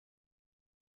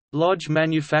Lodge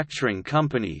Manufacturing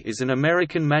Company is an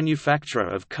American manufacturer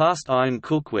of cast-iron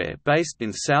cookware based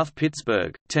in South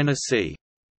Pittsburgh, Tennessee.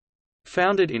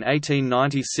 Founded in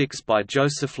 1896 by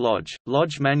Joseph Lodge,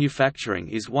 Lodge Manufacturing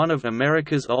is one of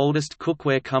America's oldest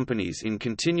cookware companies in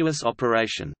continuous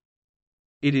operation.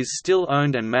 It is still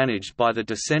owned and managed by the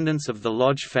descendants of the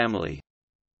Lodge family.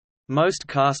 Most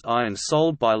cast iron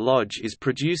sold by Lodge is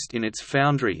produced in its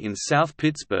foundry in South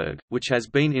Pittsburgh, which has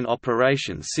been in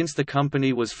operation since the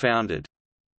company was founded.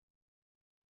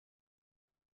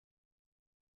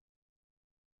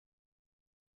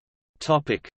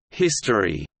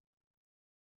 History.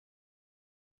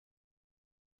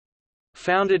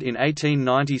 Founded in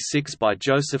 1896 by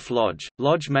Joseph Lodge,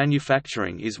 Lodge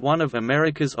Manufacturing is one of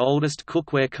America's oldest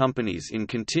cookware companies in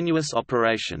continuous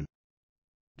operation.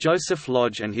 Joseph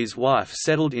Lodge and his wife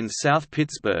settled in South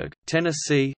Pittsburgh,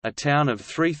 Tennessee, a town of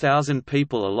 3,000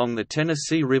 people along the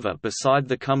Tennessee River beside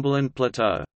the Cumberland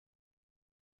Plateau.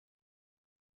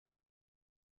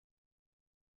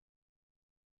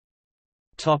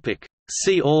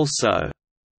 See also: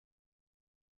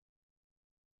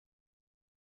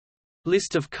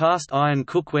 List of cast iron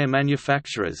cookware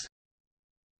manufacturers,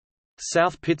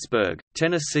 South Pittsburgh,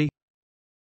 Tennessee,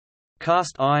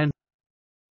 cast iron,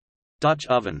 Dutch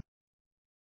oven.